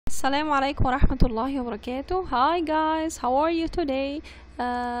Assalamu alaikum wa rahmatullahi wa barakatuh. Hi guys, how are you today?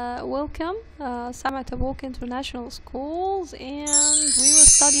 Welcome, Samat Tabuk International Schools, and we will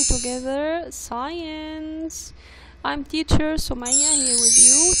study together science. I'm teacher Sumaya here with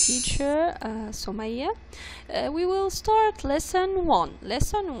you, teacher Sumaya. We will start lesson 1.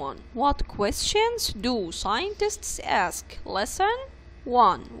 Lesson 1. What questions do scientists ask? Lesson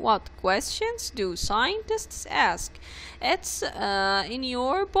 1. What questions do scientists ask? It's in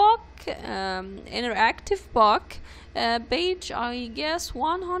your book, interactive book, page I guess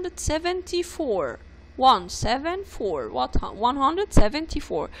 174.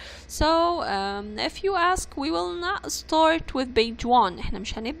 174. So if you ask, we will not start with page 1. احنا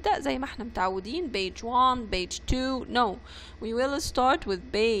مش هنبدأ زي ما احنا متعودين page 1 page 2. No, we will start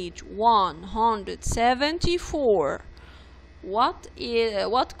with page 174. What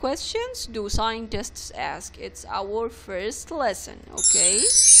questions do scientists ask? It's our first lesson, okay?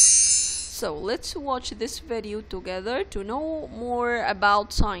 So let's watch this video together to know more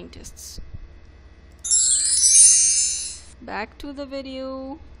about scientists. Back to the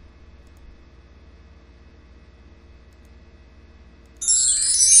video.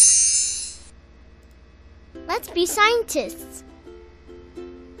 Let's be scientists.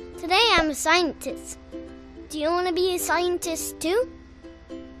 Today I'm a scientist. Do you want to be a scientist too?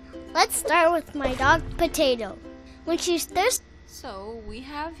 Let's start with my dog Potato. When she's thirsty. So we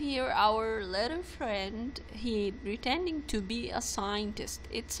have here our little friend. He pretending to be a scientist.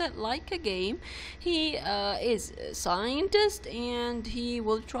 It's like a game. He is a scientist and he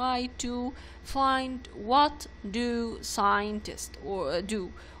will try to find what do scientists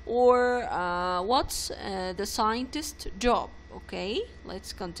do or what's the scientist job. Okay,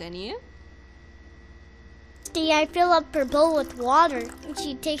 let's continue. I fill up her bowl with water and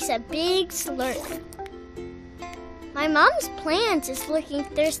she takes a big slurp. My mom's plant is looking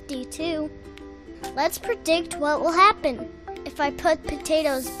thirsty too. Let's predict what will happen if I put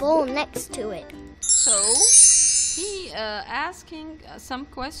Potato's bowl next to it. So he asking some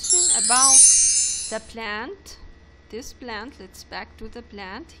question about the plant. This plant, let's back to the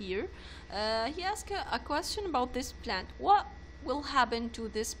plant here. He asked a question about this plant. What will happen to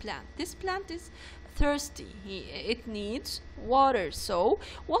this plant? This plant is thirsty. It needs water. So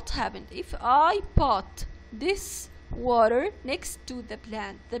what happened if I put this water next to the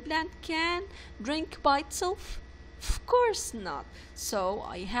plant? The plant can drink by itself? Of course not. So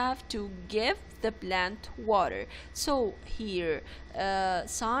I have to give the plant water. So here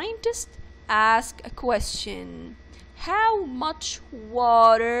scientists ask a question. How much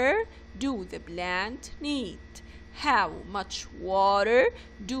water do the plant need? How much water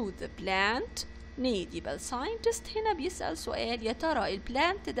do the plant need؟ يبقى الساينتست هنا بيسأل سؤال، يا ترى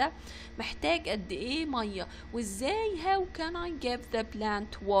البلانت ده محتاج قد ايه ميه، وازاي how can I give the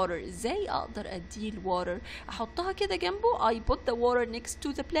plant water؟ ازاي اقدر اديه الwater؟ احطها كده جنبه I put the water next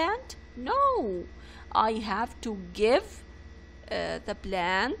to the plant؟ No, I have to give the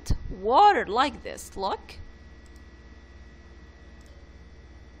plant water like this. Look.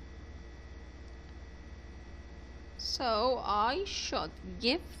 So I should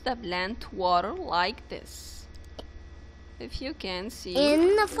give the plant water like this. If you can see.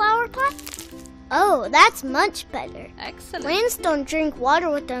 In the flower pot? Oh, that's much better. Excellent. Plants don't drink water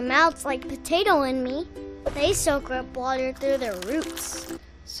with their mouths like Potato and me. They soak up water through their roots.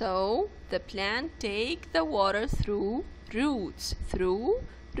 So the plant take the water through roots. Through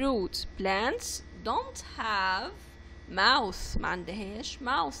roots. Plants don't have mouth. ما عندهاش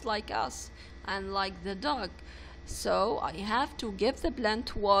mouth like us and like the dog. So I have to give the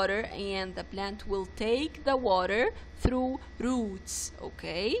plant water and the plant will take the water through roots.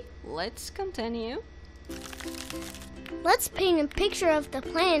 Okay, let's continue. Let's paint a picture of the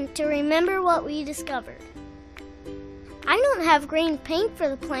plant to remember what we discovered. I don't have green paint for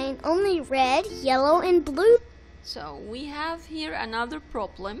the plant, only red, yellow, and blue. So we have here another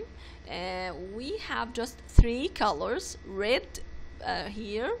problem. We have just 3 colors, red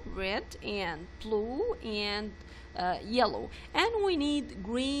here, red and blue and yellow, and we need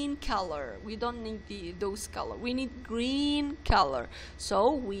green color. We don't need those color. We need green color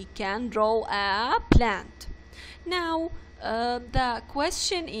so we can draw a plant. Now the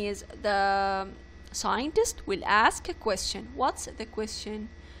question is, the scientist will ask a question. What's the question?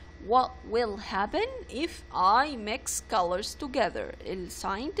 What will happen if I mix colors together?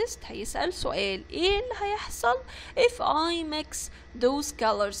 الساينتست هيسأل سؤال، ايه اللي هيحصل if I mix those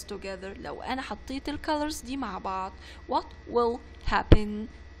colors together؟ لو انا حطيت الcolors دي مع بعض what will happen?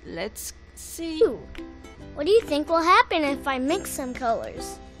 Let's see. What do you think will happen if I mix some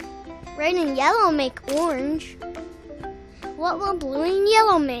colors? Red and yellow make orange. What will blue and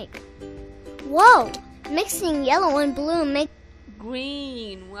yellow make? Whoa! Mixing yellow and blue make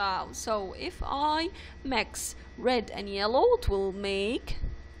green. Wow. So if I mix red and yellow, it will make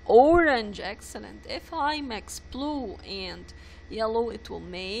orange. Excellent. If I mix blue and yellow, it will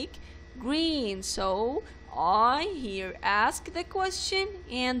make green. So I here ask the question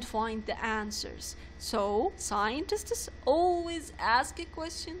and find the answers. So scientists always ask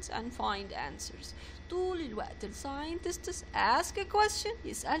questions and find answers. طول الوقت ال scientists ask a question،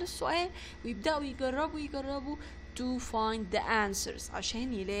 يسألوا السؤال ويبدأوا يجربوا to find the answers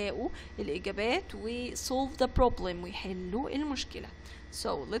عشان يلاقوا الإجابات و solve the problem ويحلوا المشكلة.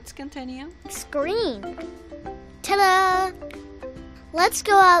 So let's continue. Screen. Ta-da! Let's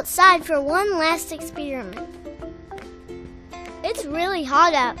go outside for one last experiment. It's really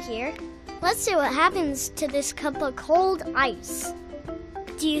hot out here. Let's see what happens to this cup of cold ice.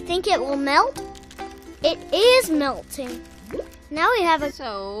 Do you think it will melt? It is melting. Now we have a...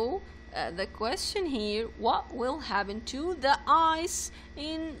 So the question here, what will happen to the ice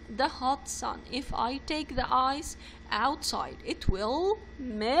in the hot sun? If I take the ice outside, it will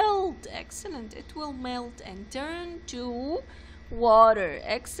melt. Excellent. It will melt and turn to water.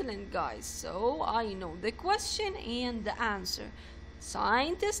 Excellent, guys. So I know the question and the answer.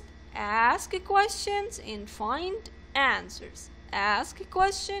 Scientists ask questions and find answers. Ask a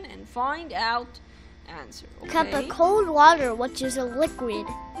question and find out answer. Okay? Cup of cold water, which is a liquid.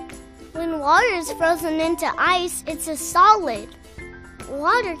 When water is frozen into ice, it's a solid.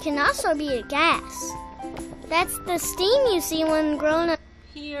 Water can also be a gas. That's the steam you see when grown up.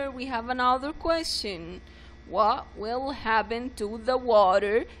 Here we have another question. What will happen to the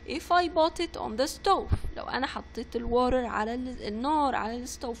water if I put it on the stove? لو أنا حطيت الwater على النار على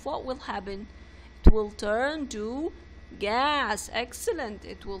الستوف, what will happen? It will turn to gas. Excellent.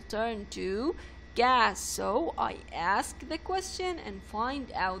 It will turn to gas. So I ask the question and find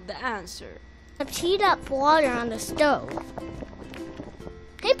out the answer. Heat up water on the stove.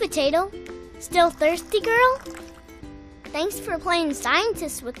 Hey, Potato. Still thirsty, girl? Thanks for playing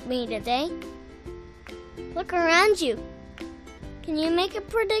scientist with me today. Look around you. Can you make a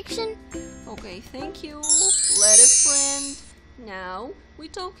prediction? Okay, thank you, little friend. Now we're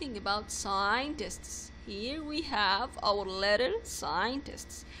talking about scientists. Here we have our little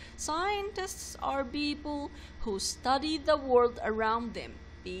scientists. Scientists are people who study the world around them.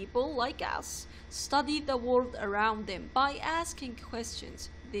 People like us study the world around them by asking questions.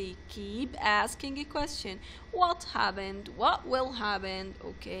 They keep asking a question. What happened? What will happen?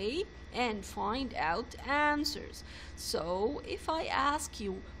 Okay, and find out answers. So if I ask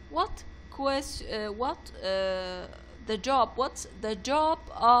you what's the job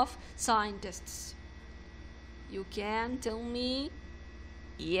of scientists, you can tell me.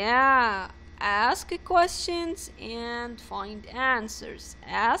 Yeah, ask questions and find answers.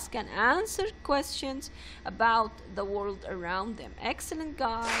 Ask and answer questions about the world around them. Excellent,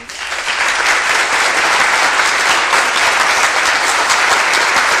 guys.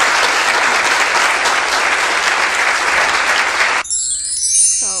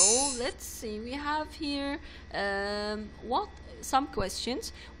 So let's see, we have here some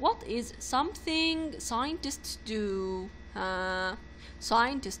questions. What is something scientists do?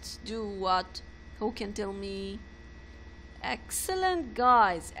 Scientists do what? Who can tell me? Excellent,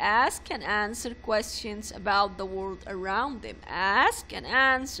 guys. Ask and answer questions about the world around them. Ask and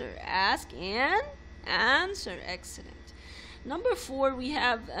answer. Ask and answer. Excellent. Number 4, we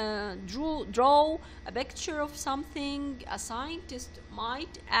have draw a picture of something a scientist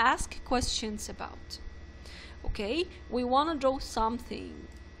might ask questions about. Okay, we want to draw something.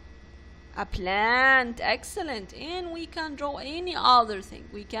 A plant. Excellent. And we can draw any other thing.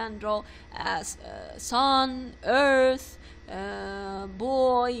 We can draw as sun, earth,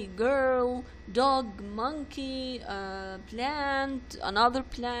 boy, girl, dog, monkey, plant, another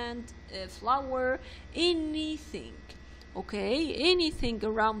plant, flower, anything. Okay, anything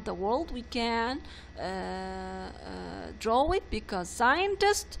around the world we can draw it, because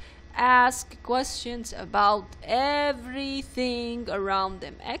scientists ask questions about everything around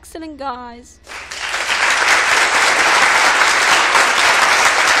them. Excellent, guys.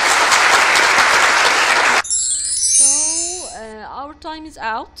 So our time is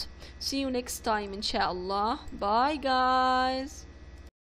out. See you next time, inshallah. Bye, guys.